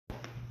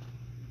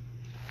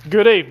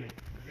Good evening.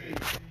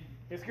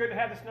 It's good to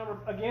have this number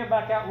again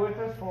back out with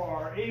us for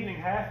our evening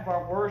half of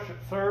our worship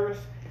service.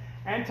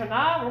 And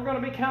tonight we're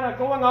going to be kind of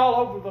going all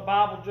over the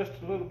Bible just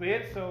a little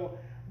bit. So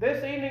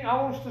this evening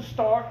I want us to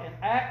start in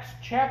Acts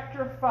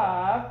chapter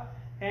 5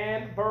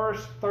 and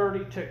verse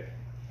 32.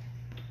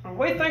 When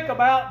we think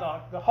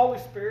about the Holy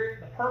Spirit,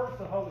 the purpose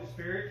of the Holy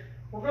Spirit,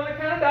 we're going to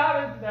kind of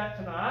dive into that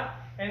tonight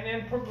and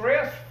then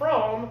progress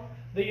from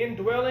the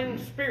indwelling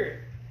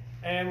Spirit.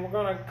 And we're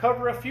going to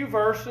cover a few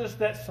verses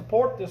that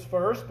support this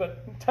verse,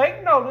 but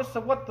take notice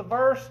of what the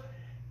verse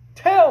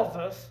tells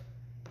us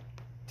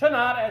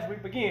tonight as we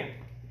begin.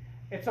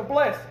 It's a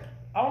blessing,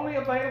 only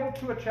available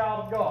to a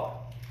child of God.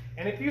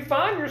 And if you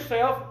find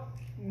yourself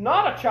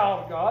not a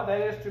child of God,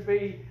 that is to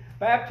be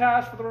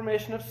baptized for the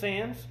remission of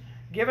sins,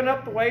 given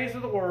up the ways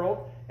of the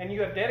world, and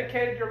you have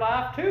dedicated your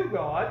life to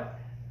God,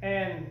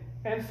 and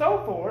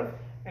so forth,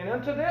 and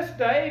unto this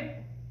day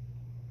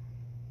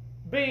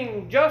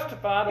being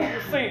justified of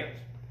your sins.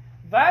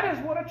 That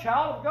is what a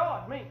child of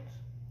God means.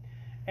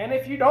 And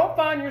if you don't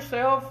find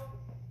yourself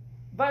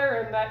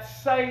there in that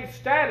saved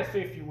status,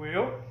 if you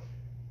will,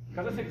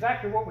 because that's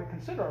exactly what we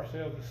consider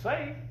ourselves as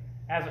saved,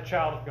 as a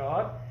child of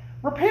God,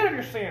 repent of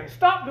your sins.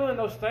 Stop doing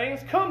those things.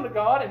 Come to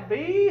God and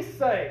be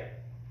saved.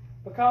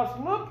 Because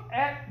look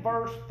at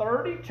verse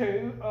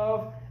 32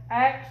 of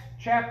Acts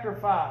chapter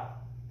 5.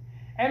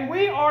 And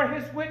we are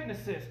His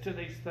witnesses to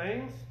these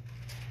things.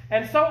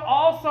 And so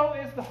also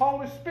is the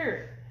Holy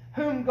Spirit,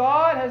 whom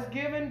God has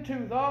given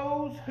to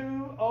those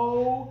who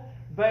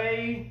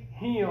obey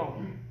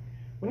Him.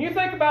 When you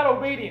think about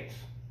obedience,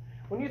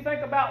 when you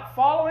think about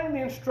following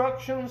the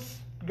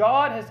instructions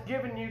God has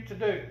given you to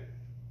do,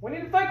 we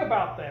need to think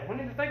about that. We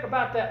need to think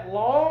about that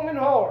long and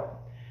hard.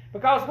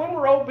 Because when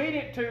we're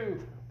obedient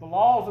to the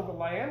laws of the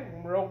land,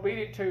 when we're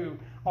obedient to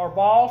our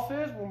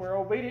bosses, when we're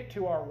obedient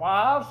to our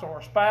wives or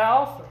our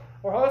spouse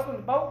or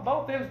husbands,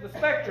 both ends of the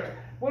spectrum,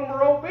 when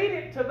we're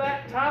obedient to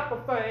that type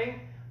of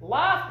thing,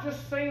 life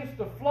just seems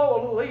to flow a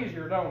little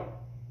easier, don't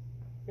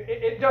it?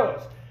 It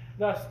does.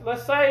 Now,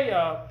 let's say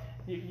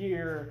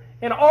you're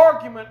in an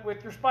argument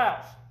with your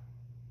spouse.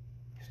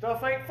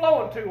 Stuff ain't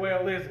flowing too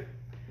well, is it?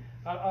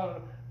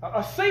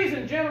 A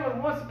seasoned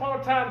gentleman once upon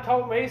a time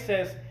told me, he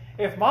says,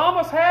 if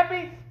Mama's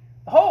happy,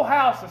 the whole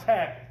house is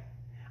happy.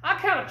 I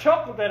kind of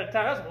chuckled at a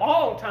time. That's a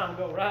long time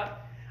ago, right?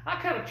 I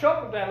kind of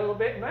chuckled at it a little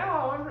bit, and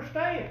now I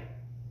understand.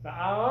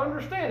 I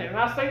understand it. And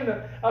I've seen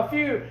a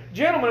few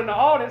gentlemen in the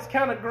audience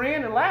kind of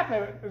grin and laugh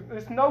at it.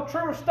 It's no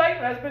truer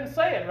statement has been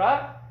said,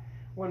 right?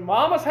 When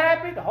Mama's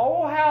happy, the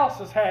whole house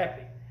is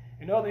happy.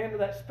 You know, the end of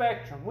that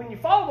spectrum. When you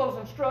follow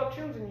those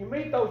instructions and you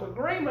meet those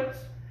agreements,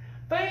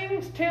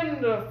 things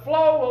tend to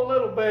flow a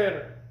little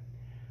better.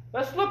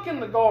 Let's look in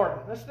the garden.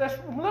 Let's let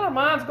our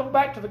minds go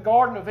back to the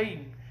Garden of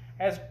Eden.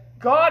 As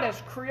God has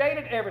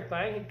created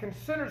everything, He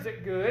considers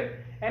it good,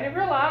 and He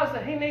realized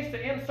that He needs to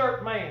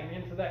insert man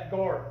into that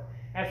garden.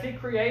 As He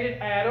created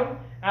Adam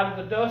out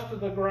of the dust of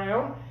the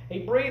ground, He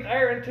breathed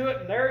air into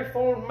it, and there He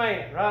formed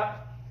man, right?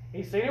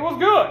 He said it was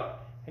good.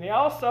 And He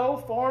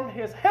also formed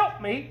his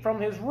helpmeet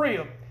from his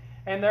rib.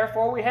 And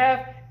therefore we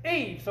have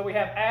Eve. So we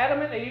have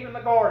Adam and Eve in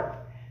the garden.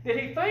 Did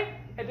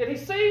He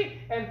see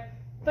and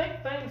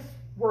think things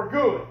were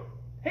good?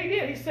 He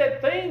did. He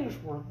said things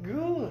were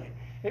good.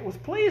 It was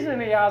pleasing in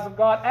the eyes of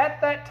God at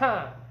that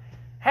time.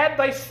 Had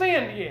they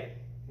sinned yet?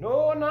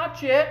 No,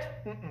 not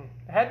yet.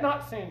 They had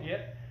not sinned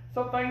yet.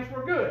 So things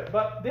were good.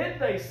 But did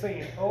they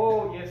sin?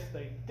 Oh, yes,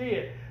 they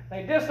did.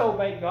 They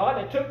disobeyed God.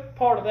 They took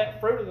part of that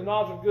fruit of the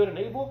knowledge of good and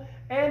evil,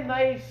 and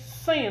they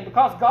sinned.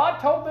 Because God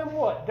told them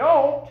what?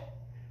 Don't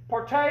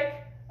partake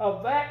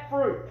of that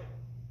fruit.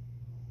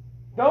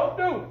 Don't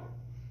do it.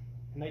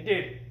 And they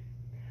did it.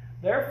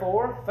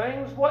 Therefore,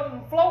 things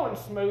wasn't flowing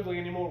smoothly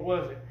anymore,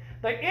 was it?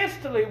 They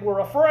instantly were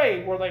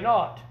afraid, were they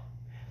not?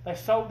 They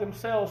sewed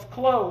themselves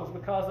clothes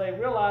because they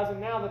realized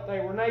now that they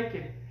were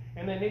naked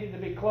and they needed to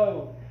be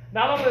clothed.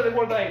 Not only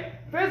were they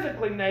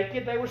physically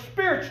naked, they were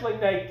spiritually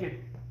naked.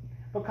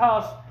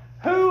 Because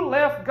who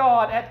left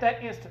God at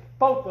that instant?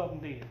 Both of them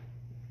did.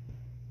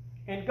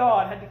 And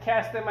God had to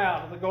cast them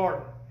out of the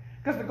garden.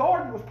 Because the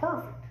garden was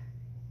perfect.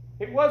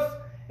 It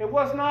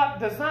was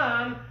not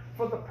designed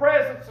for the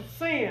presence of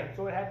sin,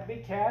 so it had to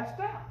be cast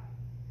out.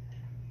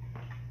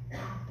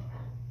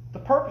 The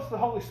purpose of the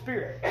Holy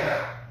Spirit.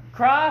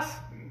 Christ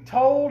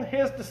told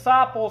His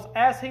disciples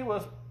as He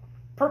was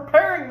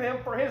preparing them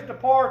for His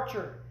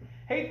departure,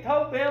 He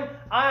told them,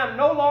 I am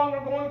no longer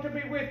going to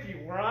be with you.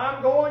 Where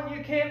I'm going,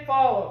 you can't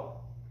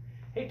follow.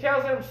 He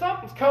tells them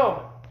something's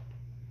coming.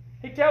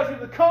 He tells you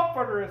the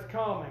Comforter is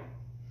coming.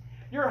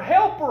 Your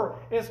Helper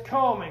is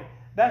coming.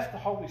 That's the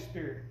Holy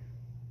Spirit.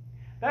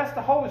 That's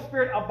the Holy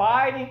Spirit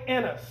abiding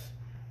in us.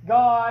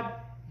 God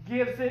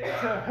gives it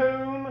to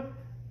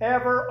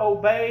whomever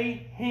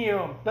obey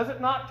Him. Does it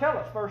not tell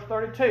us? Verse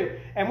 32.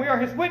 And we are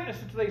His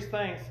witnesses to these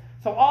things.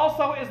 So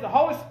also is the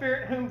Holy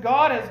Spirit whom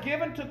God has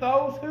given to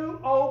those who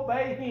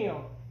obey Him.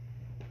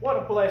 What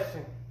a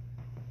blessing.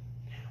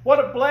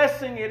 What a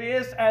blessing it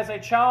is as a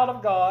child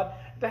of God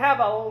to have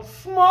a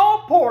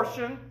small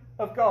portion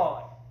of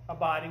God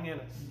abiding in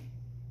us.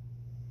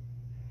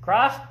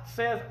 Christ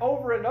says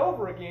over and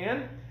over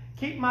again,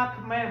 keep my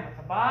commandments,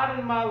 abide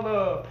in my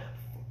love.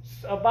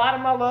 Abide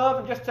in my love,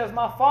 and just as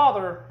my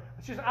Father,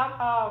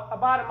 I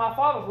abide in my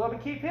Father's love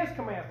and keep His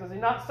commandments. Does He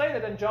not say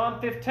that in John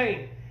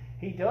 15?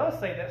 He does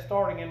say that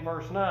starting in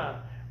verse 9.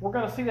 We're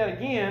going to see that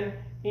again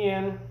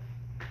in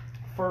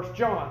 1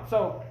 John.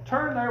 So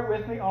turn there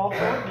with me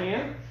also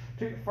again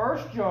to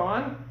 1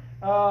 John,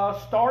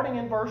 starting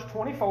in verse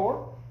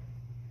 24.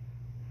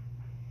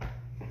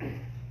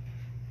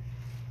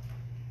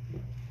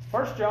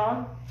 1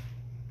 John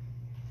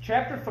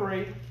chapter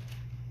 3,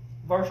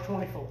 verse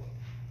 24.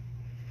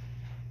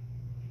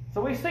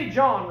 So we see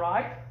John,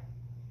 right?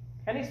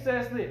 And he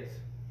says this,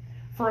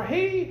 for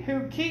he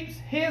who keeps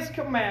His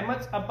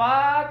commandments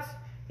abides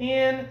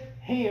in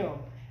Him,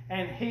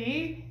 and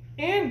He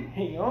in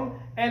Him,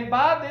 and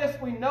by this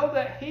we know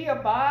that He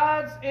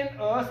abides in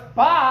us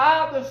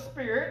by the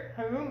Spirit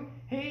whom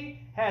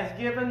He has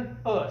given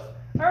us.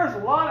 There's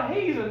a lot of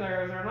He's in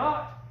there, is there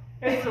not?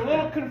 It's a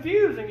little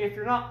confusing if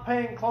you're not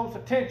paying close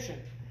attention.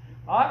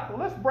 All right, well,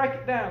 let's break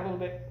it down a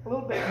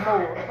little bit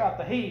more about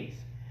the He's.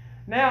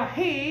 Now,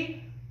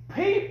 He,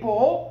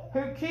 people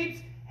who keeps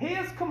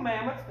His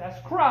commandments,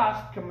 that's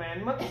Christ's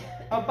commandments,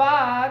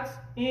 abides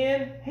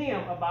in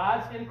Him,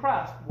 abides in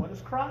Christ. What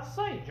does Christ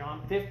say?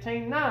 John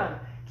 15:9.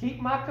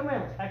 Keep my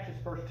commandments. Actually,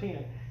 it's verse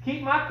 10.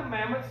 Keep my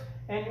commandments,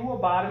 and you will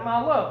abide in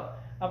my love.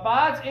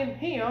 Abides in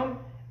Him,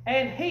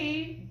 and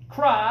He,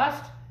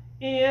 Christ,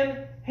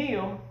 in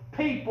Him,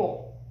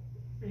 people.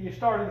 Are you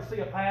starting to see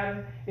a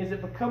pattern? Is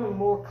it becoming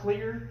more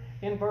clear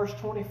in verse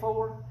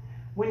 24?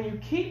 When you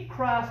keep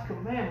Christ's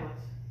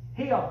commandments,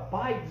 He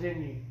abides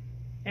in you,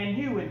 and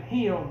you in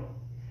Him.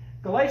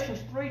 Galatians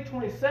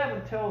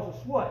 3:27 tells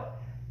us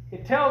what?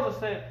 It tells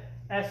us that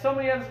as so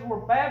many of us who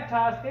were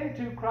baptized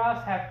into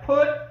Christ have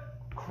put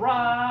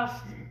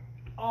Christ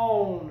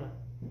on.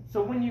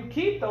 So when you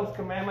keep those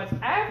commandments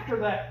after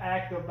that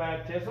act of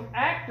baptism,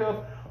 act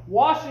of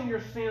washing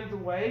your sins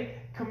away,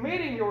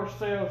 committing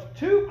yourselves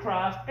to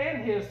Christ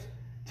and His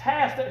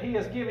task that He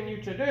has given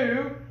you to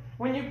do,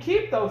 when you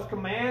keep those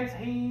commands,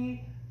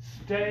 He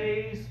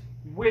stays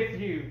with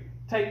you.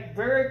 Take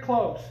very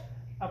close,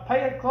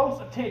 pay close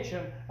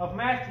attention of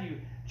Matthew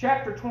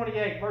chapter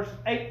 28, verses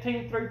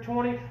 18 through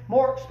 20,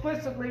 more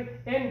explicitly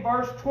in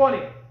verse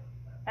 20.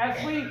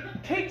 As we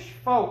teach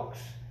folks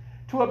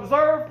to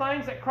observe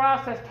things that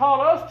Christ has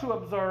taught us to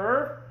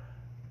observe,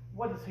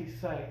 what does He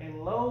say?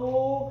 And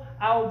lo,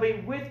 I will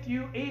be with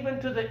you even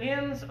to the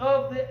ends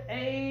of the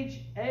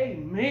age.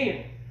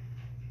 Amen.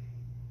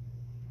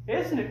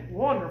 Isn't it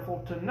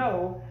wonderful to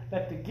know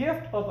that the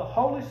gift of the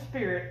Holy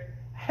Spirit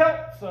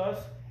helps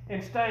us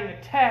in staying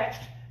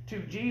attached to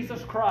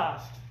Jesus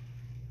Christ?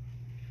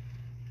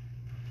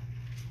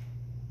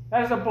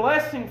 That is a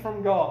blessing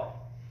from God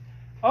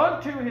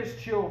unto His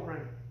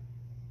children.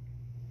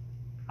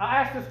 I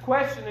asked this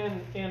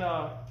question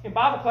in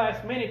Bible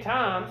class many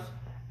times,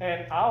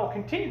 and I will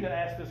continue to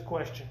ask this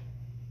question.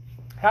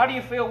 How do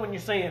you feel when you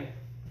sin?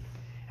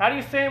 How do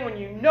you sin when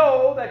you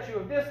know that you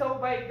have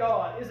disobeyed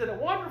God? Is it a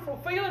wonderful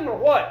feeling or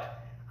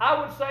what? I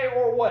would say,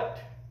 or what?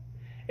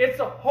 It's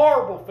a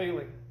horrible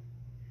feeling.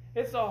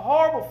 It's a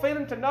horrible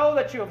feeling to know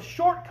that you have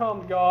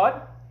shortcomed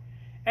God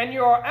and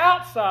you are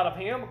outside of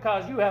Him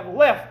because you have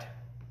left.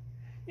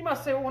 You might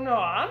say, well, no,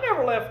 I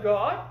never left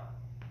God.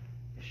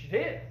 Yes, you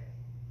did.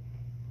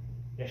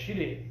 Yes, you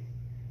did.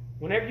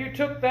 Whenever you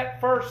took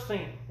that first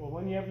sin, or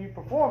whenever you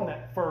performed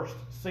that first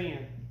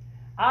sin,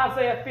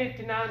 Isaiah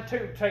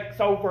 59:2 takes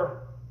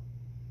over.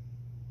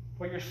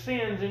 For your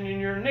sins and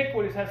your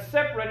iniquities have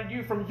separated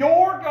you from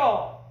your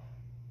God.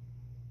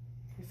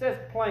 He says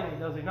it plainly,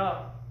 does he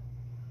not?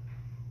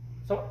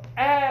 So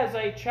as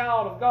a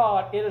child of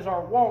God, it is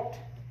our want,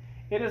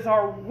 it is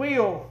our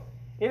will,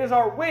 it is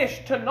our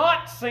wish to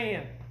not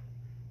sin.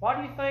 Why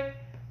do you think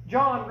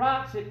John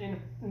writes it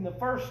in the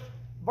first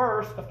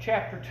verse of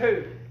chapter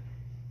 2?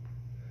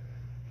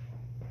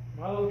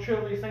 Oh,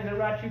 truly, these things I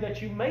write to you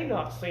that you may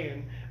not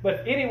sin. But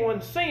if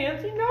anyone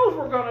sins, he knows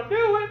we're going to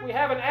do it. We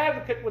have an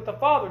advocate with the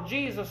Father,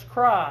 Jesus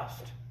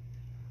Christ.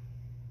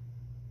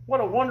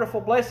 What a wonderful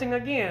blessing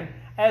again,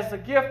 as the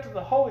gift of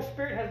the Holy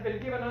Spirit has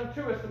been given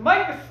unto us to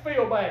make us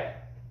feel bad,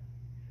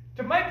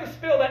 to make us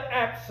feel that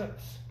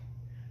absence,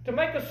 to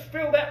make us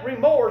feel that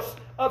remorse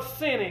of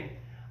sinning.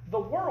 The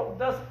world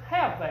doesn't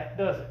have that,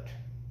 does it?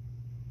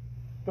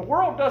 The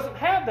world doesn't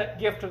have that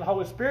gift of the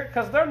Holy Spirit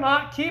because they're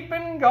not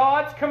keeping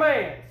God's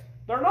commands.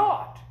 They're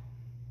not.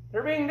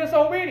 They're being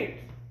disobedient.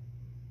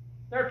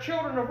 They're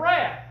children of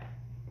wrath.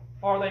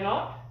 Are they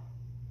not?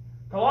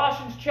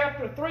 Colossians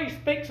chapter 3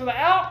 speaks of the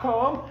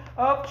outcome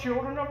of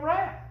children of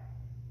wrath.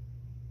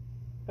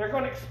 They're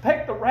going to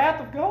expect the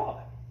wrath of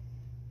God.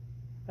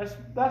 That's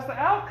the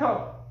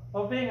outcome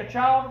of being a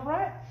child of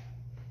wrath,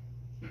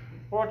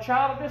 or a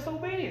child of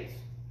disobedience,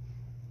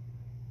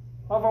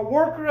 of a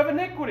worker of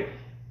iniquity.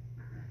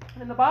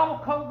 And the Bible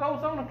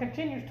goes on and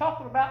continues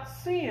talking about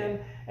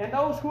sin and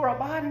those who are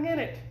abiding in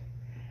it.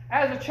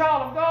 As a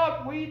child of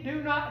God, we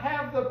do not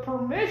have the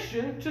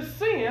permission to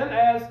sin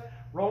as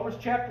Romans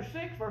chapter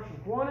 6, verses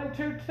 1 and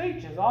 2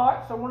 teaches. All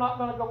right, so we're not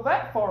going to go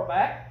that far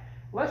back.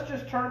 Let's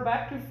just turn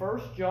back to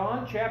 1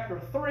 John chapter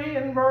 3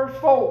 and verse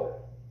 4.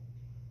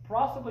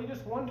 Possibly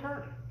just one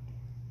turn.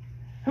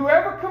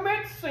 Whoever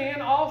commits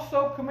sin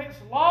also commits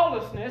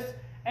lawlessness,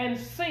 and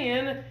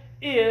sin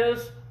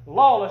is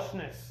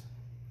lawlessness.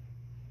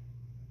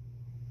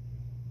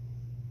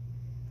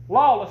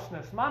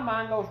 Lawlessness. My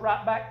mind goes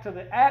right back to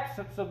the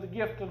absence of the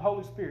gift of the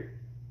Holy Spirit.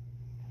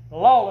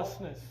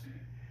 Lawlessness.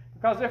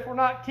 Because if we're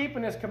not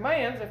keeping His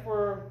commands, if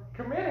we're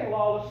committing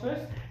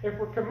lawlessness, if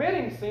we're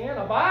committing sin,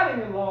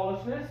 abiding in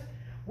lawlessness,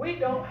 we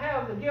don't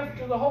have the gift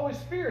of the Holy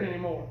Spirit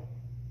anymore.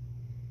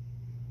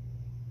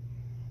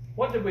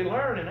 What did we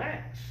learn in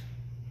Acts?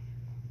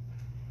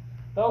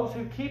 Those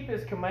who keep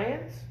His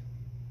commands,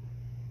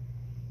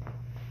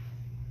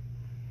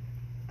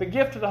 the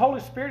gift of the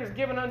Holy Spirit is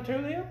given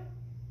unto them.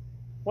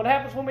 What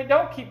happens when we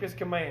don't keep His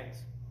commands?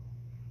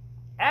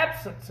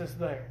 Absence is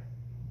there.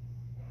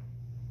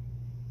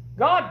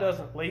 God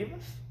doesn't leave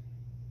us.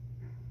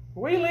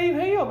 We leave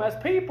Him as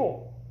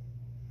people.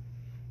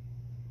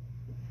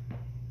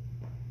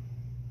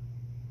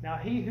 Now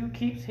he who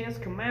keeps His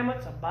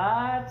commandments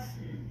abides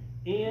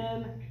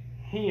in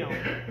Him.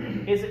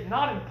 Is it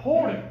not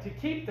important to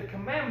keep the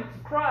commandments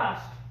of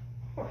Christ?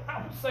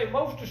 I would say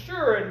most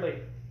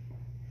assuredly.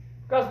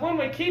 Because when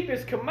we keep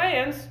His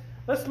commands,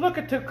 let's look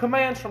at the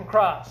commands from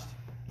Christ.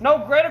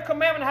 No greater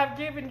commandment I have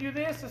given you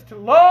this is to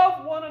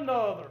love one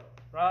another.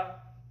 Right?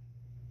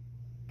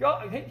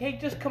 God, He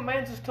just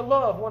commands us to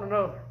love one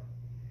another.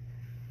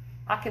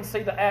 I can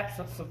see the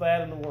absence of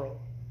that in the world.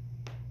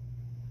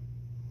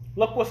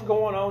 Look what's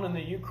going on in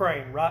the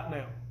Ukraine right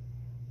now.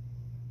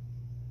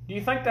 Do you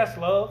think that's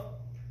love?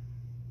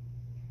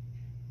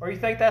 Or do you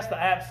think that's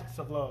the absence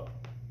of love?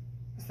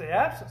 It's the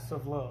absence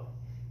of love.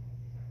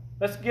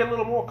 Let's get a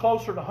little more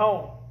closer to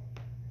home.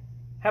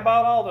 How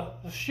about all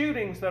the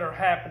shootings that are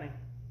happening?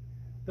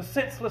 The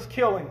senseless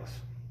killings.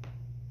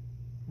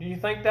 Do you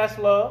think that's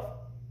love?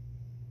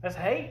 That's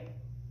hate.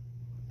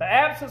 The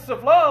absence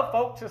of love,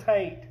 folks, is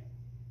hate.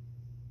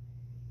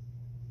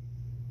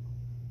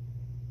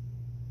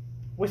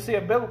 We see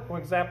a biblical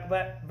example of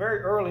that very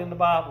early in the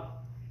Bible.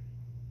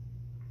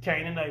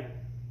 Cain and Abel.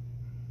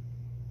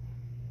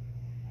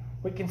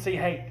 We can see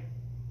hate.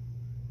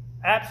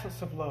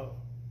 Absence of love.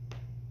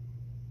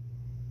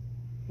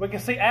 We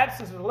can see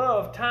absence of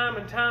love time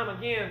and time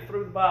again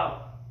through the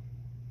Bible.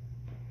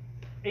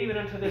 Even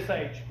into this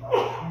age.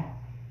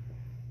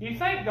 Do you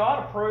think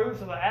God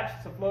approves of the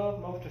absence of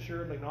love? Most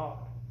assuredly not.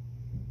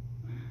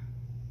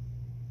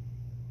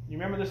 You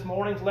remember this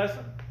morning's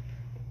lesson?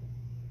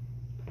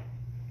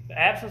 The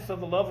absence of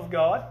the love of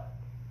God.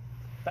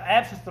 The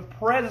absence of the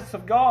presence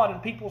of God in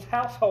people's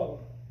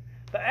household.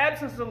 The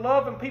absence of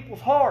love in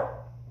people's heart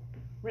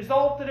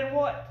resulted in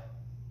what?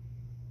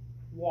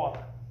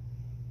 Water.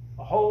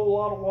 A whole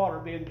lot of water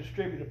being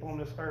distributed upon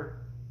this earth.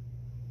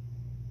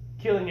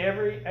 Killing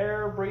every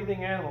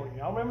air-breathing animal.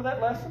 Y'all remember that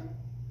lesson?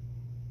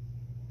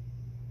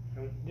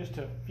 Just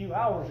a few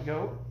hours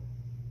ago.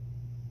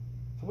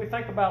 So we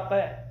think about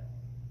that.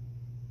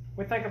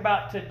 We think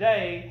about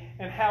today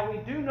and how we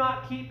do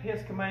not keep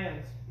His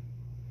commands.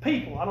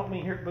 People, I don't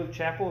mean here at Booth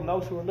Chapel and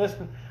those who are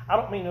listening, I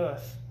don't mean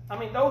us. I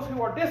mean those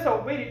who are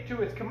disobedient to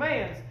His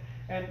commands.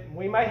 And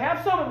we may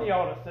have some in the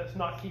audience that's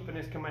not keeping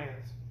His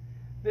commands.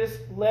 This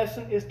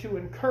lesson is to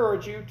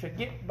encourage you to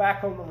get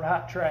back on the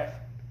right track.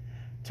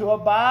 To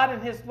abide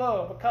in His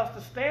love. Because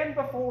to stand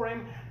before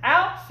Him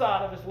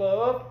outside of His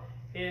love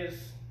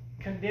is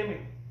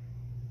condemning.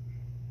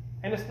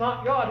 And it's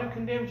not God who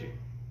condemns you.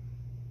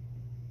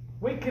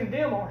 We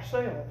condemn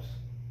ourselves.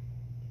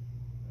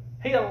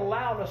 He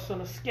allowed us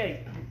an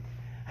escape.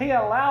 He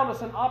allowed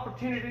us an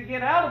opportunity to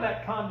get out of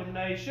that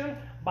condemnation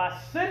by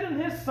sending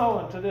His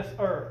Son to this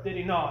earth, did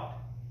He not?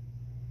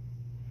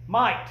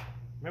 Might.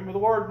 Remember the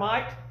word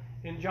might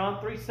in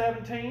John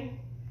 3:17?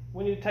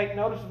 We need to take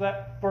notice of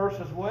that verse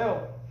as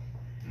well.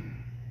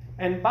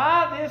 And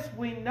by this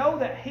we know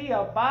that He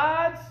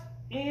abides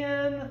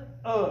in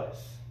us.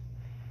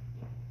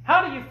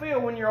 How do you feel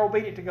when you're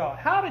obedient to God?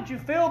 How did you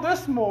feel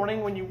this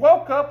morning when you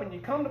woke up and you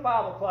come to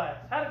Bible class?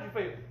 How did you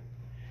feel?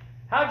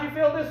 How did you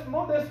feel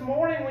this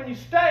morning when you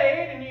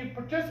stayed and you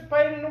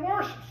participated in the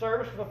worship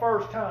service for the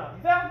first time?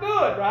 You felt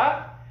good,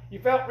 right? You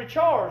felt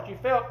recharged. You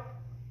felt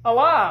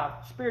alive,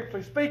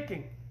 spiritually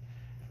speaking.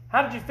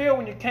 How did you feel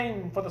when you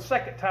came for the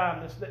second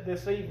time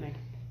this evening?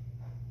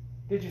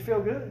 Did you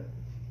feel good?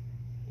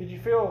 Did you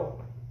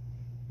feel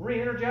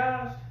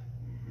re-energized?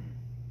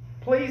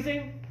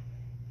 Pleasing?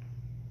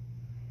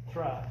 That's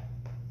right.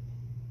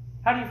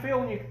 How do you feel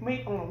when you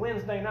meet on a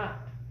Wednesday night?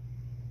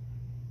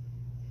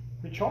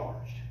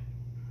 Recharged.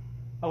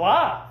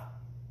 Alive.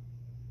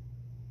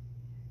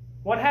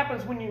 What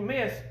happens when you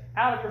miss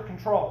out of your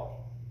control?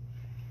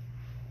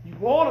 You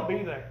want to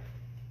be there,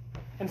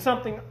 and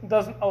something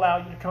doesn't allow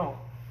you to come.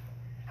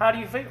 How do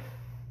you feel?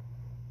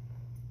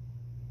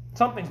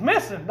 Something's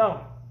missing, don't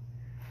it?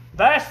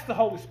 That's the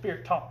Holy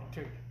Spirit talking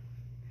to you.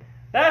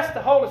 That's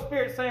the Holy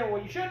Spirit saying,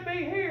 well, you should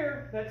be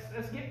here.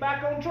 Let's get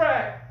back on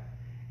track.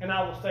 And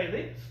I will say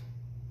this.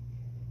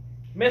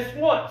 Miss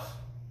once,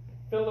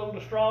 feel a little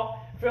distraught,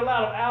 feel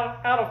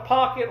out of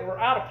pocket or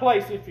out of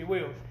place, if you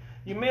will.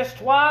 You miss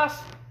twice,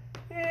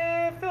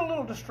 feel a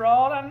little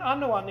distraught. I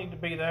know I need to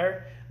be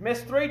there.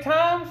 Miss 3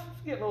 times,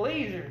 it's getting a little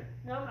easier.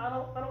 I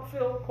don't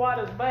feel quite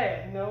as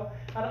bad.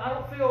 I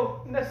don't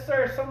feel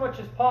necessarily so much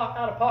as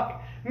out of pocket.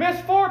 Miss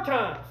 4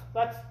 times,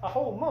 that's a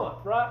whole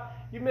month, right?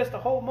 You missed a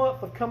whole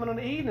month of coming on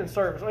the evening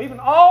service, or even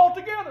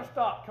altogether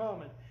stop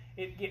coming.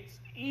 It gets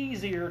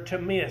easier to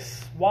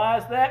miss. Why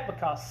is that?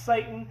 Because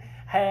Satan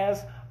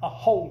has a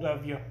hold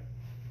of you.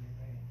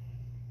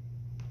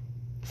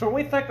 So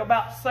when we think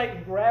about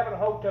Satan grabbing a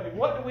hold of you,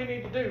 what do we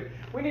need to do?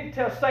 We need to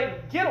tell Satan,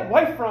 get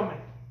away from me.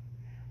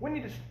 We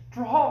need to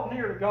draw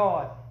near to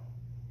God.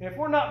 If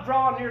we're not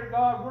drawing near to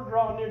God, we're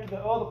drawing near to the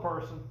other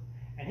person,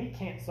 and he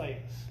can't save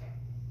us.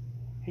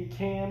 He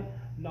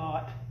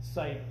cannot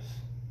save us.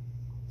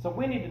 So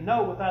we need to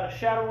know without a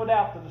shadow of a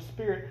doubt that the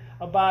Spirit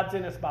abides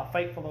in us by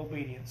faithful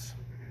obedience.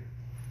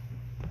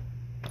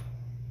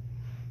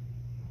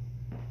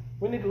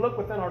 We need to look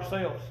within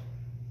ourselves.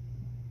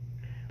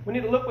 We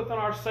need to look within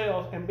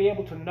ourselves and be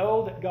able to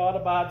know that God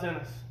abides in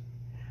us.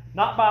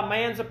 Not by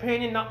man's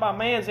opinion, not by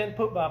man's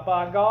input, but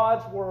by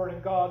God's Word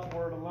and God's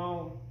Word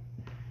alone.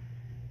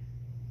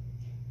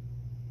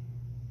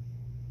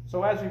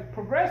 So as we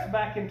progress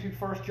back into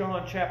 1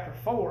 John chapter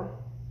 4,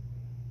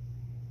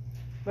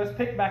 let's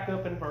pick back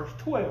up in verse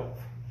 12.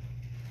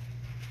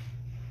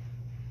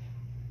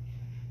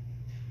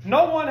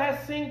 No one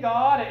has seen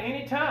God at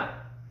any time.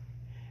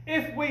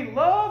 If we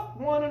love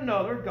one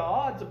another,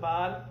 God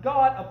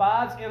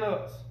abides in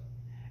us,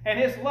 and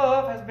His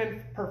love has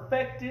been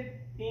perfected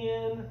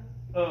in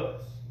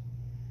us.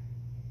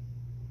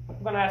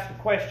 I'm going to ask a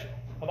question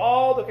of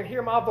all that can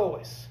hear my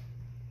voice.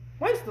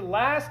 When's the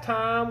last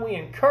time we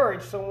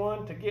encouraged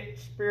someone to get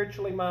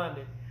spiritually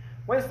minded?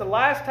 When's the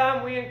last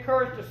time we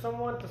encouraged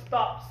someone to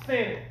stop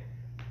sinning?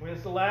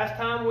 When's the last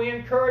time we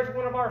encouraged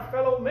one of our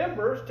fellow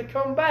members to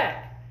come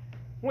back?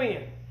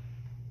 When?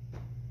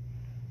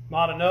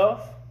 Not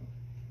enough.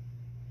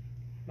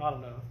 Not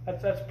enough.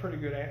 That's a pretty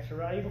good answer,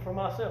 right? Even for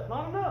myself.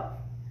 Not enough.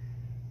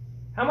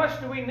 How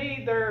much do we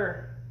need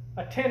their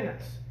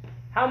attendance?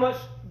 How much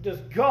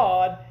does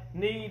God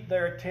need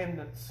their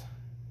attendance?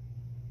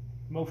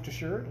 Most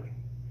assuredly.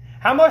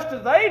 How much do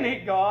they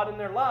need God in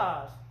their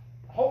lives?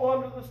 A whole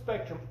end of the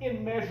spectrum.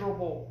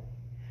 Immeasurable.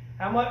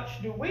 How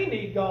much do we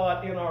need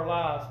God in our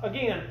lives?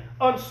 Again,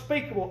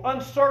 unspeakable,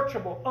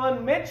 unsearchable,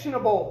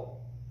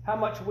 unmentionable. How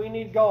much we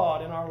need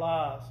God in our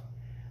lives.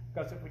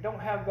 Because if we don't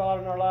have God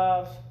in our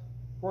lives,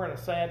 we're in a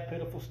sad,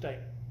 pitiful state.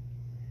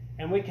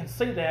 And we can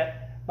see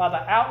that by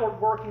the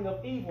outward working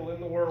of evil in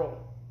the world.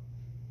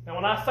 Now,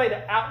 when I say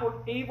the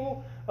outward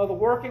evil of the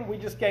working, we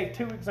just gave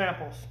 2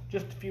 examples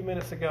just a few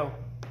minutes ago.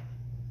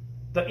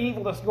 The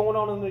evil that's going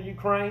on in the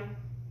Ukraine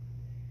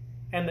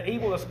and the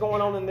evil that's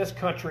going on in this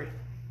country.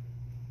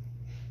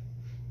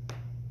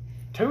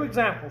 2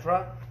 examples,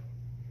 right?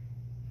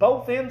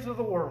 Both ends of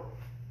the world.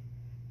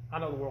 I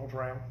know the world's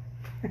round.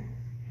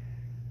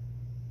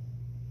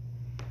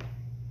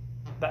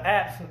 The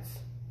absence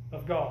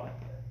of God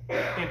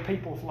in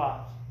people's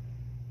lives.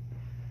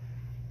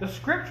 The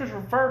Scriptures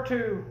refer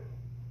to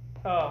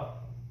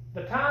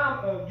the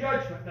time of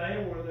Judgment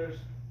Day, where there's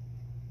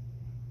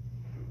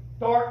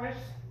darkness,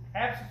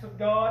 absence of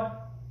God,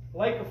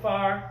 lake of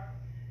fire.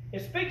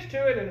 It speaks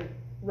to it and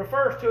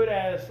refers to it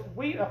as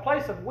a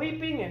place of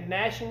weeping and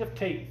gnashing of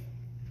teeth.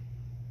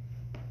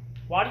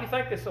 Why do you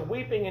think it's a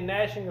weeping and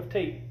gnashing of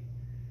teeth?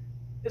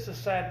 It's a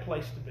sad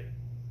place to be.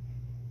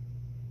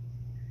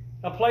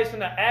 A place in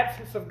the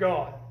absence of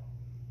God.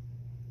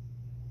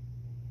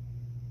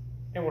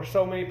 And where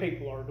so many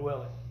people are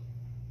dwelling.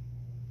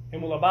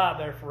 And will abide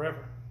there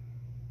forever.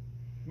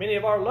 Many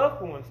of our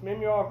loved ones,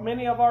 many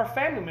of our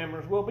family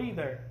members will be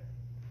there.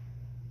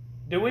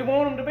 Do we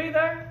want them to be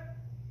there?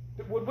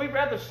 Would we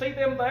rather see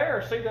them there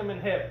or see them in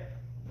heaven?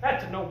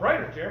 That's a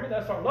no-brainer, Jeremy.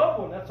 That's our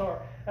loved one. That's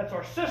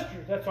our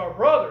sisters. That's our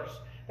brothers.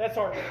 That's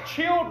our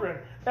children.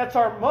 That's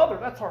our mother.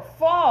 That's our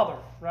father,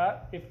 right?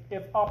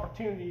 If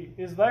opportunity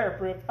is there,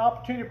 if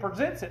opportunity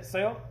presents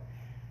itself,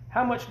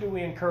 how much do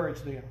we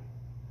encourage them?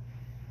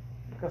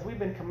 Because we've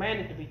been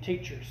commanded to be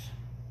teachers.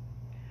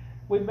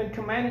 We've been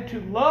commanded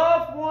to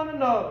love one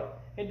another.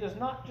 It does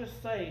not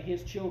just say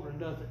His children,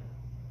 does it?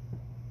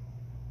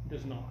 It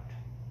does not.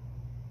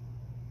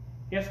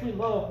 Yes, we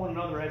love one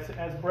another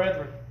as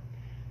brethren.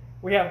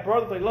 We have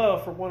brotherly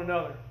love for one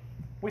another.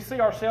 We see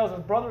ourselves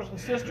as brothers and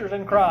sisters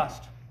in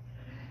Christ.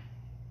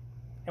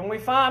 And we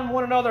find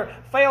one another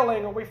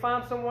failing, or we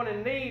find someone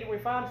in need, or we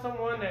find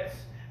someone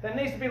that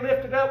needs to be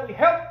lifted up, we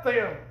help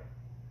them.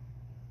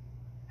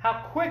 How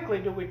quickly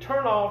do we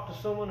turn off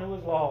to someone who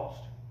is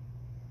lost?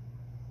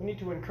 We need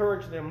to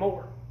encourage them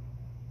more.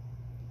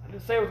 I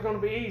didn't say it was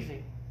going to be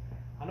easy.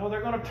 I know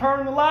they're going to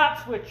turn the light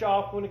switch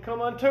off when they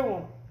come unto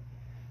them.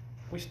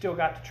 We still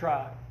got to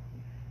try.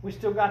 We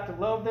still got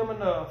to love them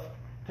enough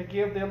to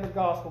give them the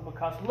gospel,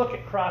 because look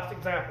at Christ's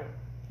example.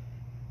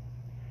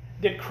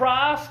 Did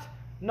Christ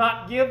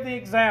not give the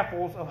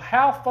examples of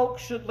how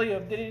folks should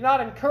live? Did he not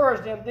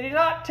encourage them? Did he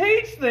not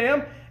teach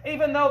them,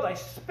 even though they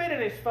spit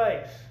in his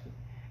face?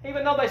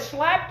 Even though they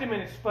slapped him in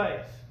his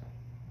face?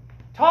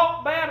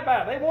 Talked bad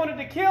about it. They wanted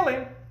to kill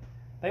him.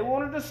 They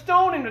wanted to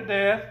stone him to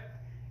death.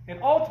 And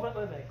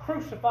ultimately they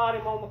crucified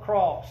him on the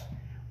cross.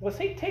 Was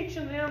he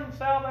teaching them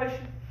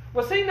salvation?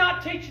 Was he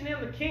not teaching them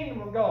the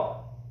kingdom of God?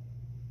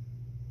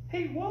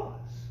 He was.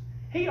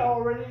 He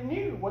already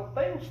knew what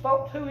those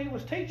folks who he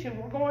was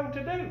teaching were going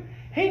to do.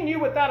 He knew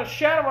without a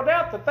shadow of a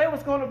doubt that they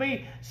was going to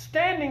be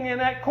standing in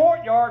that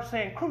courtyard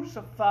saying,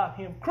 "Crucify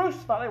him,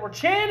 crucify." They were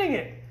chanting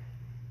it.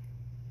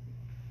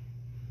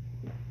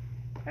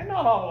 And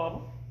not all of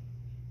them,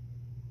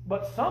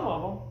 but some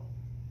of them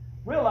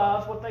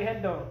realized what they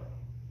had done.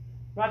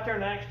 Right there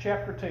in Acts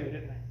chapter 2,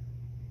 didn't they?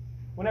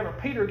 Whenever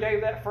Peter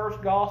gave that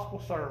first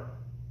gospel sermon,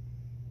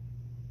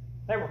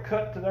 they were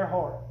cut to their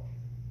heart.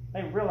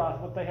 They realized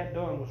what they had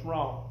done was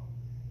wrong.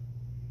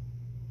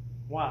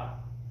 Why?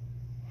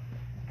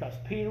 Because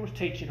Peter was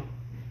teaching them.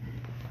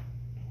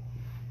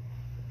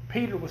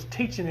 Peter was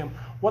teaching them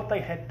what they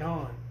had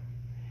done.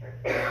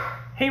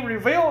 He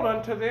revealed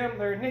unto them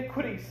their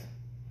iniquities,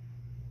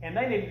 and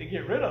they needed to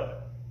get rid of it.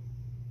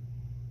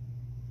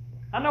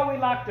 I know we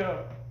like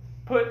to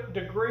put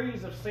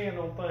degrees of sin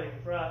on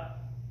things, right?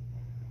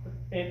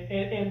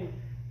 In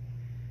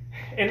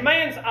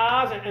man's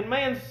eyes and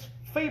man's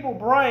feeble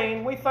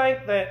brain, we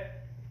think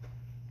that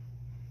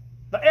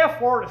the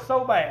F word is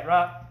so bad,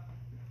 right?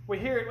 We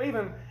hear it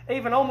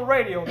even on the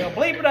radio, they'll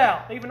bleep it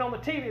out. Even on the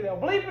TV, they'll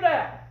bleep it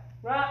out,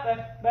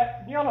 right?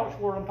 That y'all know which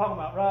word I'm talking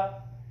about, right?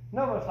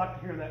 None of us like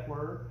to hear that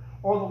word.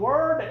 Or the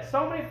word that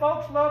so many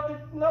folks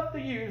love to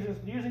use is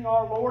using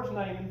our Lord's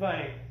name in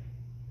vain.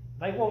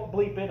 They won't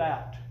bleep it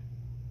out.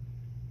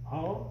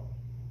 Huh?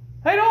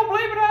 They don't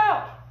bleep it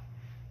out.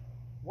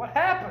 What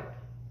happened?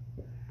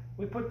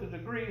 We put the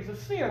degrees of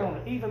sin on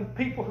it. Even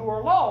people who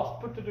are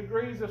lost put the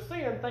degrees of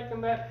sin,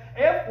 thinking that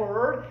F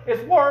word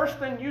is worse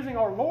than using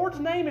our Lord's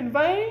name in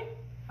vain.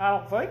 I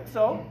don't think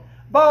so.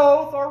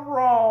 Both are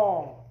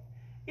wrong.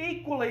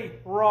 Equally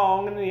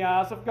wrong in the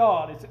eyes of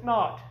God, is it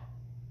not?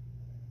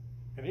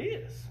 It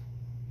is.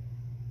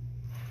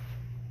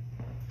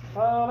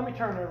 Let me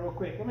turn there real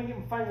quick. Let me get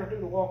my finger to do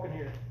the walking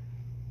here.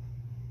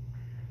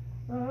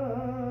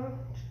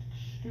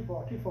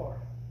 Too far.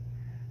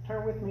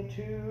 Turn with me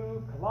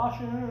to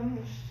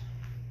Colossians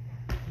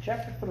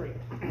chapter 3.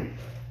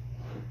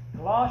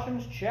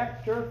 Colossians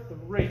chapter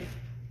 3.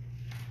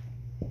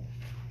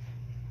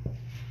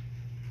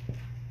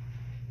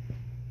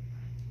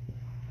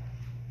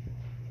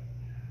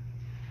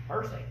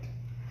 Verse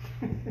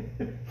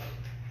 8.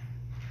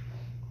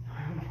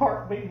 My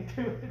heart beating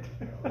to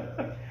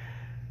it.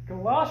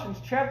 Colossians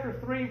chapter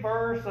 3,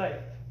 verse 8.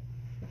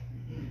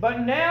 But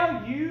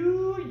now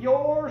you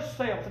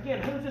yourselves,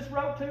 again, who's this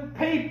wrote to?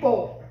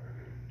 People.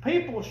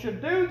 People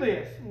should do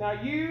this. Now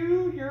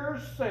you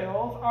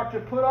yourselves are to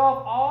put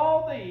off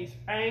all these: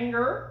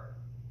 anger,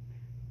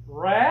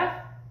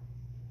 wrath,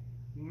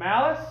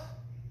 malice,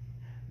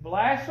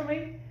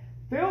 blasphemy,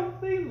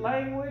 filthy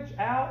language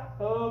out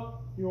of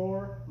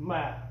your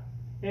mouth.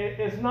 It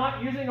is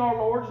not using our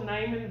Lord's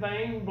name in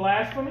vain,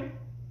 blasphemy.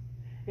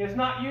 It's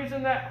not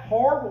using that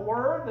horrible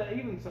word that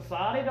even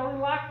society don't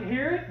even like to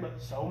hear it,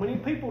 but so many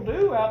people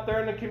do out there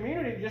in the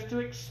community just to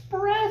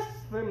express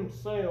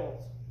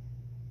themselves.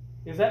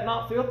 Is that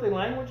not filthy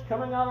language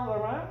coming out of their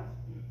mouths?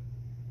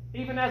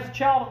 Even as a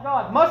child of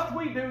God, must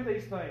we do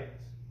these things?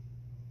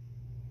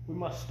 We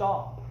must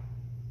stop.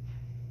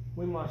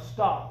 We must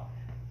stop.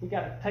 We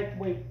got to take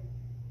away,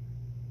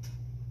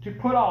 to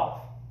put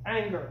off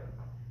anger,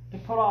 to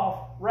put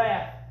off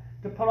wrath,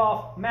 to put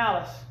off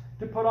malice,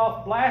 to put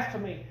off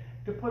blasphemy,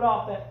 to put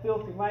off that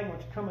filthy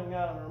language coming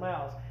out of our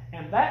mouths.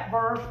 And that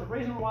verse, the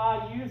reason why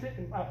I use it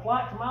and I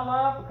apply it to my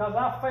life, because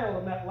I failed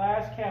in that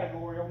last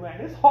category on that.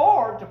 It's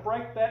hard to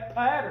break that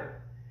pattern.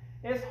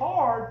 It's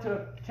hard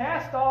to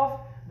cast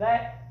off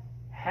that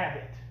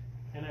habit.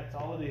 And that's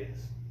all it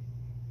is.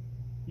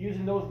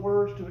 Using those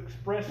words to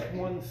express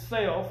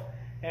oneself,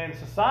 and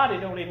society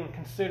don't even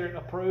consider it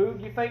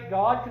approved. You think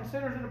God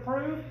considers it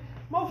approved?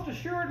 Most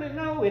assuredly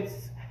no.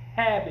 It's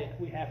habit.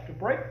 We have to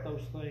break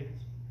those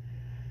things.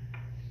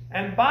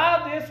 And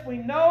by this we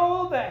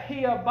know that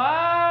He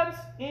abides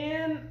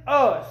in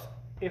us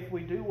if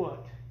we do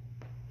what?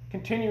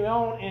 Continue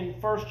on in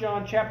 1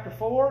 John chapter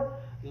 4,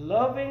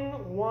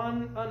 loving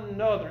one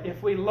another.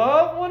 If we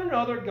love one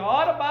another,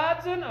 God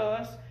abides in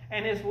us,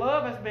 and His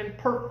love has been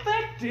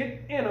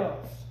perfected in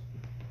us.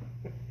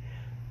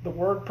 The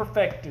word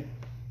perfected.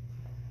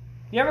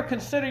 You ever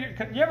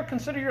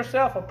consider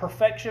yourself a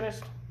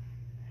perfectionist?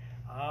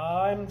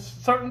 In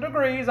certain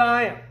degrees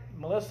I am.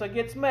 Melissa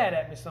gets mad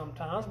at me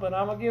sometimes, but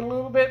I'm going to get a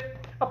little bit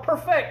a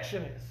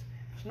perfectionist.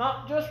 It's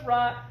not just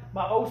right.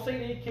 My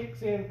OCD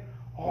kicks in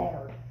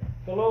hard.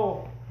 The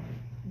little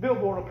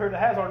billboard up here that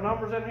has our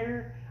numbers in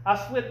here, I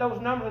slid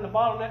those numbers in the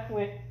bottom, that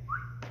went,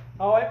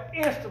 oh, it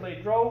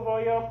instantly drove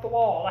way up the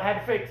wall. I had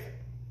to fix it.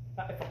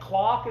 If a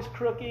clock is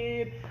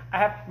crooked,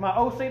 my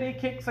OCD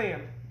kicks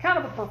in. Kind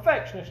of a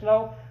perfectionist,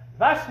 no.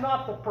 That's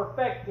not the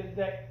perfected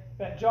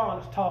that John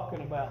is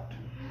talking about.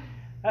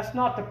 That's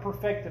not the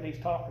perfected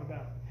he's talking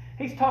about.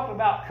 He's talking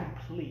about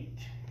complete.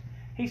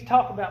 He's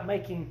talking about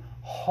making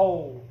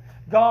whole.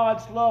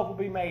 God's love will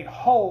be made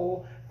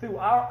whole through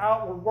our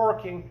outward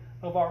working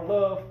of our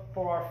love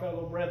for our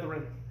fellow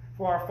brethren,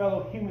 for our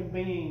fellow human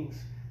beings,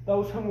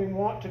 those whom we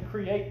want to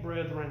create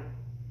brethren.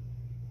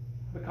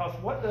 Because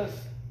what does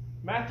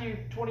Matthew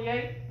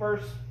 28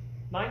 verse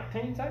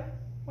 19 say?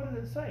 What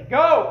does it say?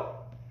 Go!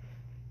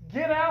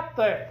 Get out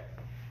there.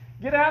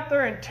 Get out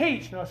there and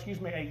teach. No,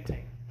 excuse me,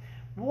 18.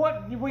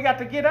 What we got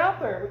to get out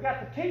there. We got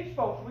to teach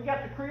folks. We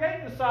got to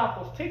create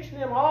disciples, teaching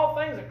them all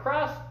things that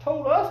Christ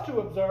told us to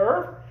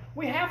observe.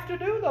 We have to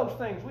do those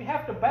things. We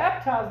have to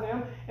baptize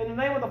them in the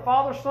name of the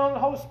Father, Son, and the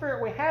Holy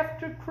Spirit. We have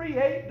to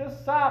create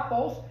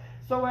disciples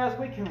so as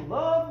we can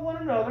love one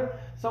another,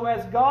 so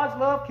as God's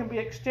love can be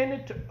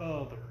extended to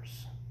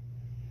others.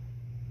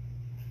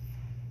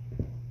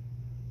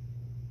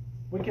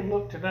 We can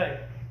look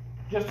today,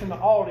 just in the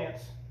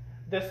audience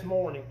this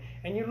morning,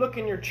 and you look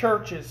in your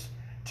churches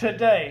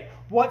today,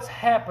 what's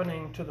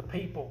happening to the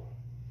people?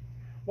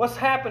 What's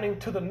happening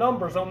to the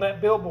numbers on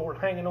that billboard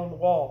hanging on the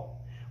wall?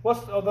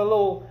 What's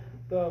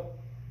the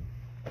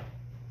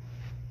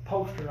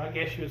poster, I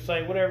guess you would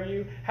say,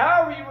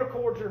 however you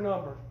record your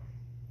number.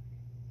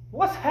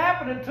 What's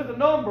happening to the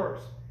numbers?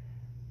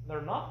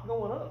 They're not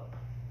going up.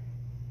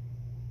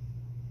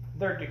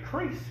 They're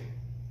decreasing.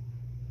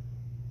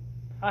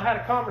 I had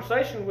a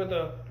conversation with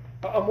a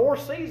more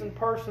seasoned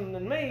person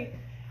than me,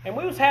 and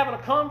we was having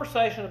a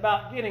conversation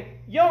about getting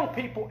young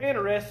people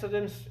interested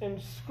in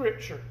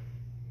Scripture.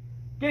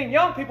 Getting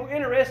young people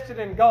interested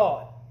in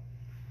God.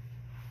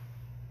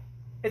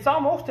 It's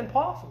almost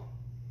impossible.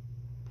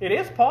 It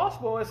is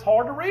possible. It's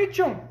hard to reach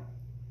them.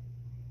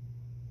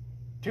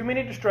 Too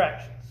many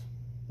distractions.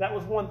 That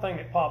was one thing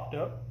that popped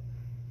up.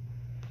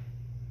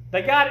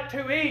 They got it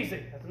too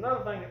easy. That's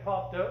another thing that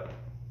popped up.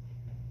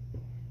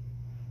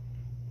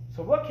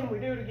 So what can we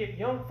do to get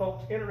young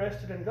folks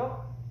interested in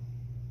God?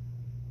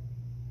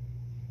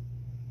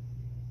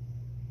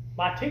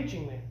 By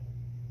teaching them.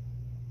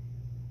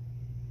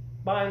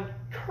 By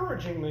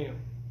encouraging them.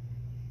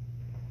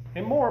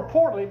 And more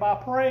importantly, by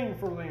praying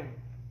for them.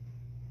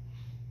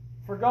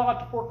 For God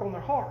to work on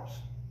their hearts.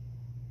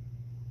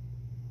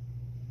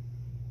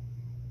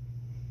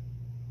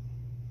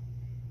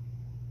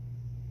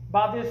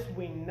 By this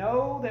we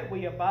know that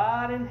we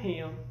abide in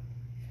Him,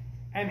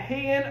 and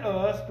He in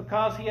us,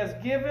 because He has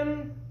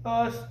given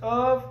us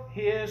of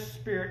His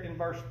Spirit, in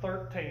verse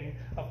 13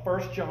 of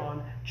 1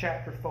 John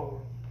chapter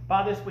 4.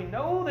 By this we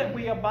know that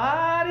we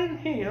abide in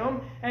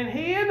Him, and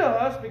He in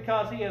us,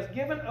 because He has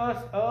given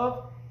us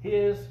of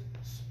His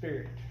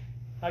Spirit.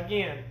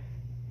 Again,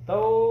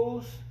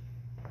 those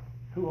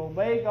who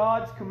obey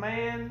God's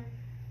command,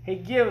 He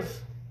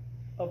gives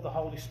of the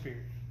Holy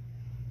Spirit.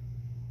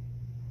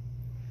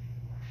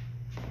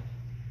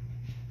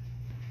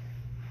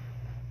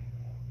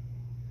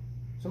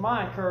 So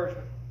my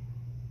encouragement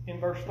in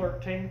verse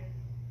 13,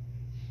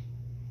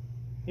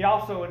 he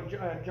also in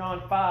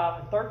John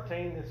 5 and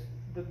 13,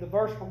 the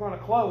verse we're going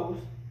to close,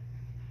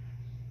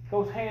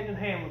 goes hand in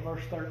hand with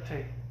verse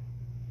 13.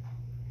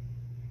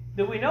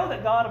 Do we know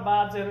that God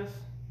abides in us?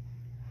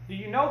 Do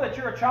you know that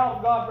you're a child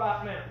of God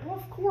right now? Well,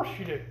 of course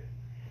you do.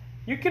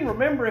 You can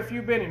remember if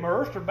you've been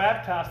immersed or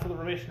baptized for the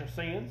remission of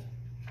sins.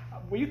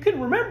 Well, you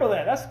can remember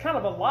that. That's kind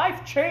of a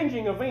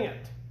life-changing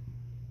event.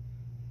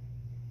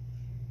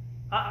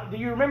 Do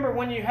you remember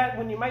when you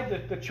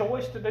made the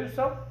choice to do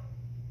so?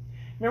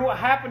 Remember what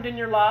happened in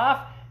your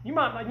life? You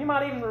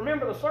might even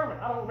remember the sermon.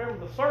 I don't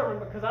remember the sermon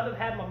because I didn't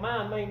have my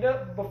mind made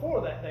up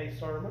before that day's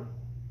sermon.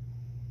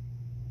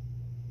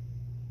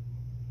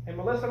 And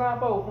Melissa and I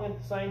both went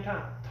at the same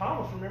time.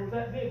 Thomas remembers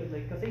that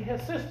vividly because he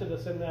assisted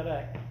us in that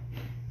act.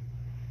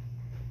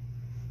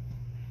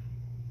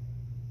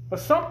 But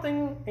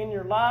something in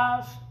your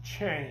lives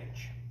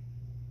change.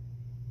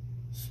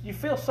 You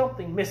feel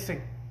something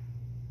missing.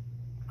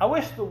 I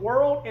wish the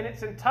world in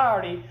its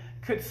entirety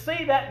could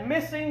see that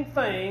missing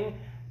thing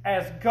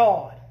as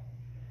God.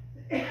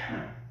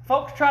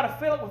 Folks try to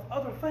fill it with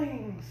other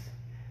things.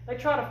 They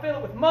try to fill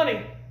it with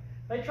money.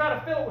 They try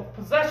to fill it with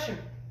possession.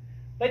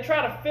 They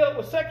try to fill it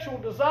with sexual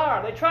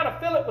desire. They try to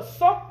fill it with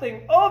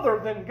something other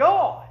than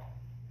God.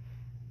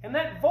 And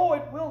that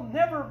void will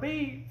never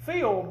be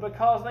filled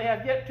because they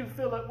have yet to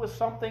fill it with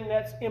something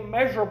that's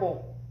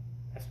immeasurable.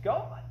 That's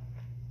God.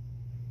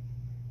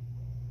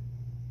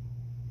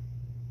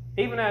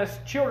 Even as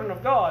children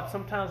of God,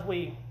 sometimes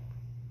we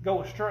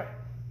go astray.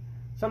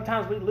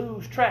 Sometimes we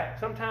lose track.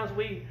 Sometimes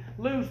we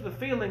lose the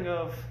feeling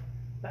of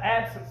the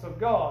absence of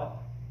God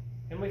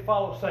and we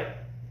follow Satan.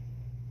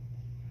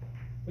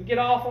 We get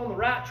off on the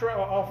right track,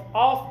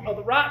 off of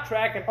the right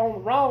track and on the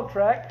wrong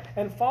track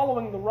and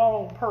following the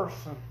wrong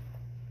person.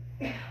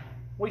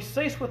 We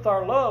cease with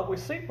our love. We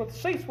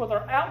cease with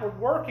our outward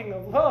working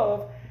of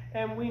love,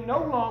 and we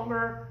no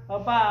longer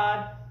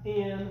abide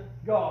in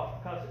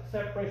God because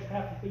separation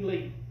happens to be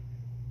leading.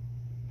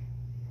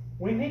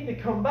 We need to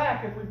come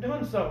back if we've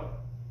done so.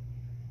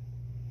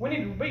 We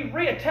need to be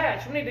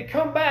reattached. We need to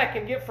come back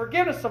and get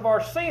forgiveness of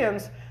our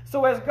sins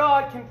so as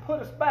God can put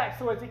us back,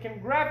 so as He can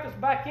graft us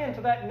back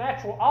into that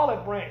natural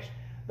olive branch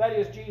that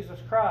is Jesus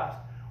Christ.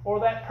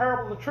 Or that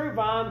parable of the true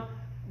vine,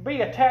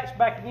 be attached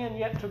back again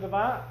yet to the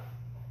vine.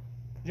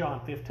 John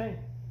 15.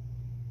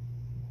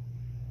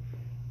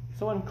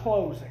 So in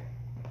closing,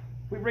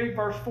 we read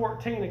verse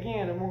 14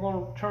 again, and we're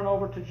going to turn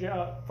over to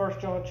 1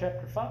 John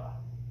chapter 5.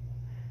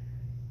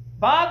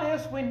 By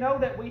this we know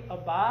that we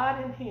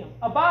abide in Him.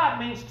 Abide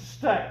means to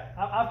stay.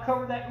 I've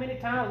covered that many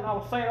times, and I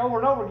will say it over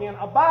and over again.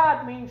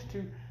 Abide means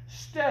to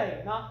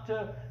stay, not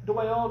to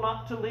dwell,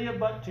 not to live,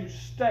 but to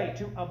stay,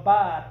 to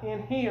abide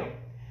in Him.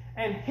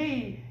 And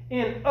He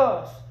in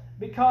us,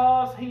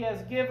 because He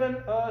has given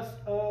us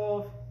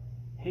of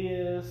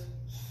His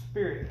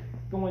Spirit.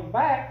 Going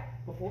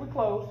back, before we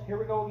close, here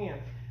we go again.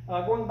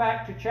 Going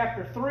back to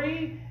chapter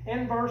 3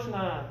 and verse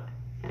 9.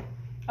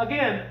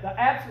 Again, the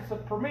absence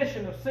of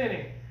permission of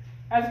sinning.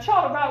 As a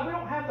child of God, we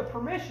don't have the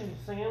permission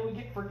to sin. We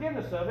get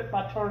forgiveness of it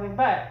by turning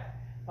back,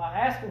 by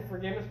asking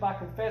forgiveness, by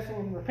confessing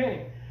and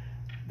repenting.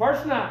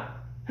 Verse 9.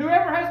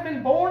 Whoever has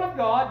been born of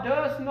God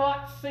does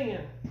not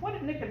sin. What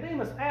did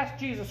Nicodemus ask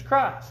Jesus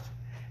Christ?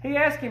 He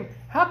asked Him,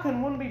 how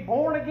can one be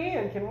born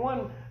again? Can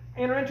one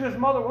enter into his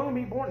mother womb and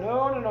be born?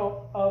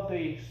 No. Of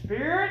the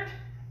Spirit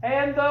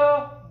and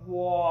the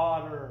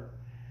water.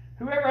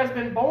 Whoever has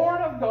been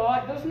born of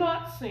God does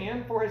not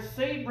sin, for his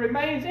seed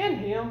remains in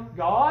him.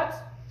 God's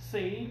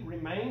seed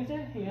remains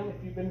in him.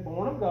 If you've been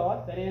born of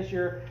God, that is,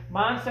 your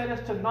mindset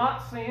is to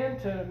not sin,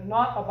 to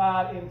not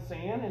abide in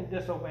sin and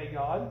disobey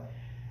God.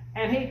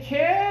 And he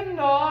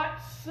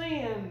cannot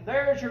sin.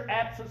 There's your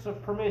absence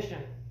of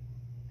permission.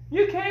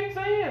 You can't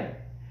sin.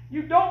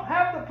 You don't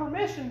have the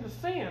permission to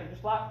sin,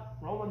 just like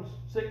Romans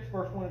 6,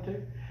 verse 1 and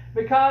 2,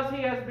 because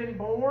he has been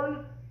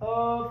born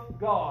of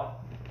God.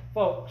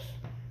 Folks,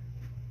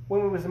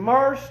 when we was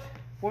immersed,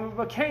 when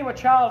we became a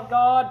child of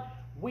God,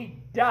 we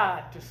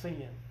died to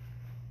sin.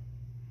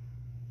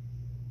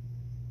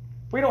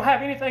 We don't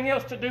have anything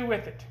else to do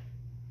with it.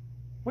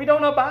 We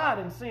don't abide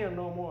in sin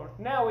no more.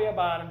 Now we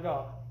abide in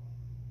God.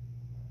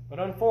 But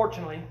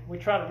unfortunately, we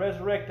try to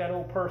resurrect that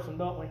old person,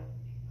 don't we?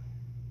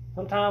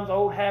 Sometimes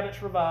old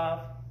habits revive.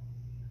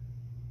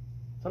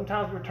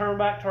 Sometimes we return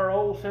back to our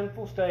old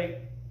sinful state.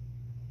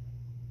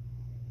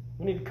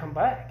 We need to come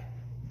back.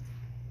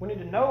 We need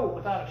to know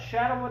without a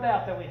shadow of a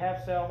doubt that we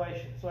have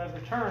salvation. So as we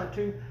turn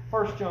to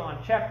 1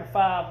 John chapter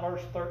 5,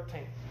 verse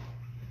 13.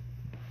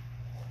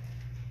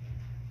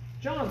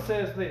 John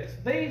says this,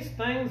 these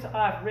things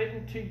I've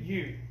written to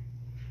you,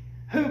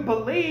 who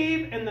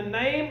believe in the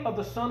name of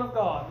the Son of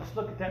God. Let's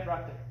look at that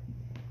right there.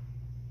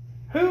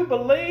 Who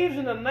believes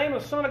in the name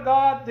of the Son of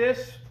God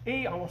this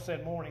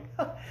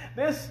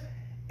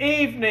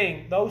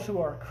evening. Those who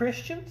are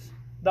Christians,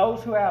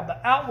 those who have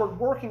the outward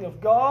working of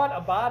God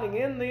abiding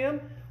in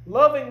them,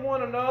 loving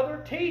one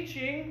another,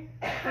 teaching,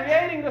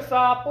 creating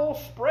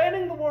disciples,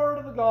 spreading the word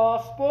of the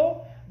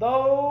gospel,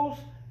 those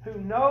who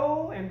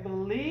know and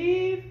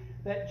believe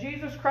that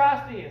Jesus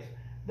Christ is.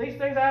 These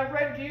things I have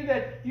read to you,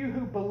 that you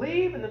who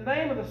believe in the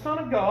name of the Son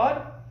of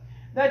God,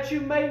 that you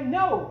may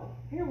know,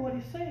 hear what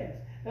he says,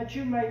 that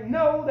you may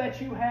know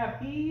that you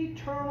have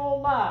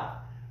eternal life.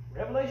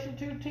 Revelation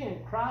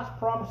 2:10, Christ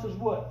promises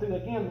what? Through,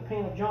 again, the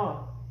pen of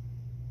John.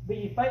 Be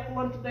ye faithful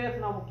unto death,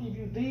 and I will give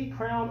you the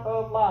crown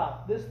of life.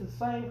 This is the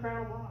same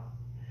crown of life.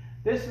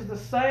 This is the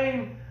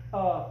same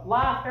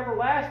life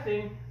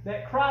everlasting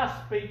that Christ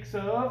speaks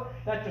of,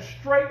 that the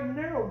straight and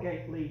narrow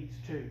gate leads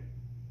to.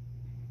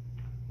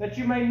 That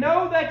you may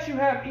know that you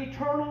have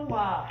eternal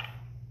life.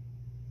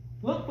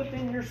 Look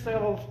within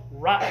yourselves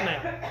right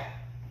now.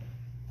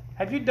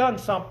 Have you done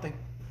something?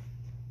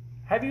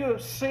 Have you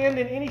sinned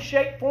in any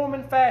shape, form,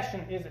 and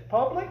fashion? Is it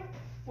public?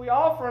 We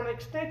offer an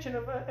extension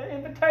of an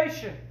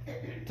invitation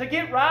to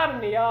get right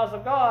in the eyes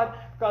of God,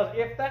 because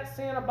if that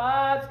sin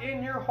abides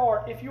in your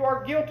heart, if you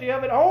are guilty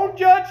of it on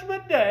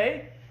Judgment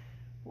Day,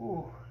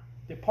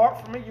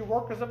 depart from me, you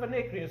workers of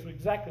iniquity, is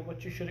exactly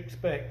what you should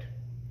expect.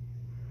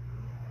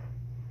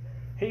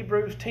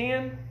 Hebrews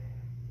 10,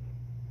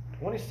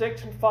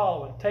 26 and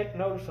following. Take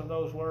notice of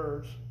those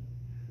words.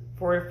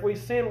 For if we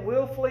sin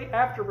willfully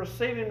after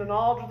receiving the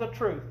knowledge of the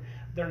truth,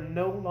 there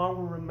no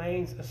longer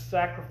remains a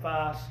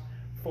sacrifice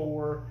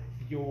for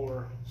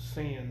your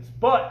sins,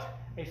 but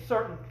a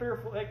certain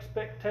fearful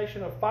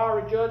expectation of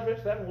fiery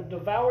judgments that will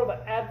devour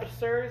the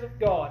adversaries of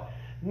God.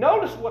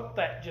 Notice what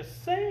that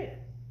just said.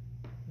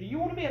 Do you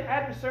want to be an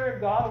adversary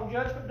of God on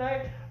Judgment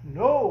Day?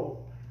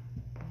 No.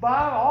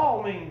 By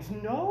all means,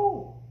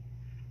 no.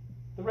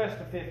 The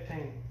rest of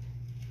 15,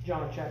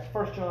 1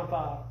 John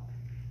 5.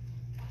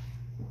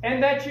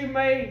 And that you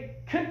may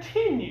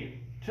continue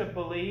to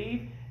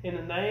believe in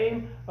the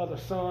name of the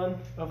Son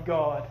of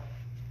God.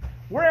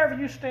 Wherever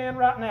you stand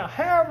right now,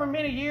 however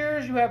many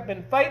years you have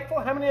been faithful,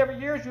 how many ever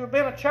years you have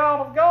been a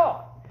child of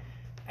God,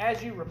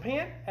 as you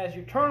repent, as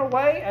you turn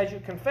away, as you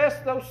confess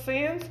those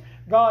sins,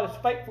 God is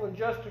faithful and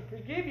just to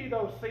forgive you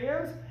those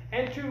sins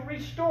and to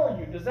restore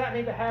you. Does that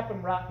need to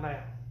happen right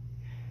now?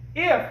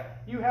 If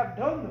you have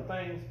done the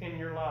things in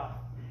your life,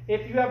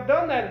 If you have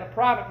done that in a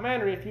private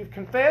manner, if you've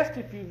confessed,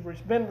 if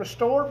you've been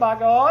restored by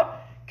God,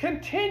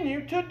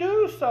 continue to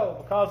do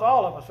so, because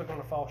all of us are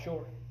going to fall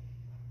short.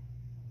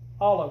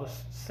 All of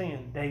us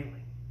sin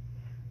daily.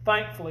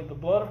 Thankfully, the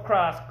blood of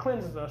Christ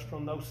cleanses us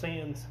from those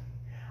sins.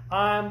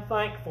 I'm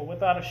thankful,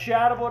 without a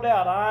shadow of a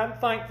doubt, I'm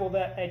thankful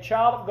that a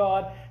child of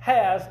God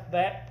has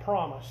that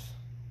promise.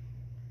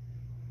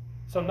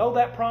 So know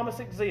that promise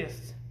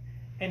exists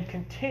and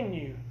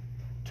continue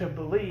to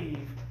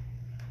believe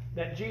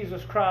that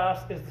Jesus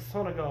Christ is the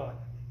Son of God.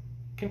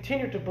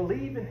 Continue to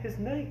believe in His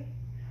name.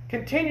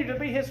 Continue to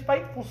be His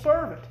faithful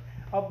servant.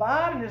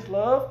 Abide in His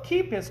love,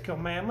 keep His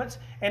commandments,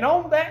 and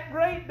on that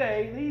great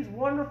day, these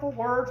wonderful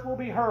words will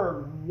be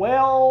heard.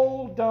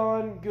 Well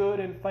done, good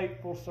and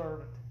faithful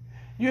servant.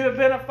 You have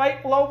been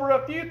faithful over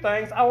a few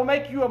things. I will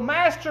make you a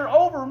master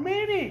over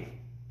many.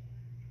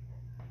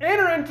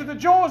 Enter into the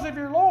joys of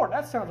your Lord.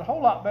 That sounds a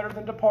whole lot better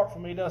than depart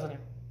from me, doesn't it?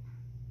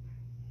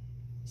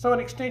 So an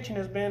extension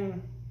has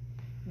been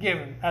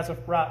given as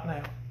of right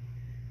now.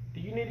 Do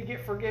you need to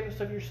get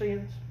forgiveness of your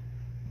sins?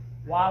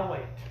 Why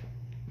wait?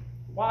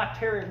 Why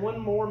tarry one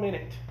more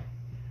minute?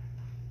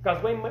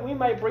 Because we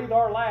may breathe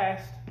our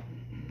last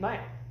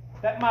now.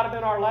 That might have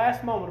been our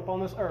last moment upon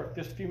this earth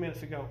just a few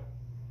minutes ago.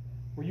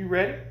 Were you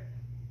ready?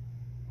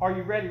 Are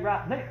you ready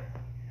right now?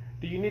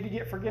 Do you need to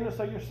get forgiveness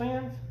of your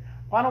sins?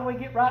 Why don't we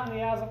get right in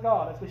the eyes of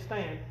God as we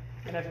stand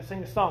and as we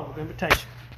sing the song of invitation?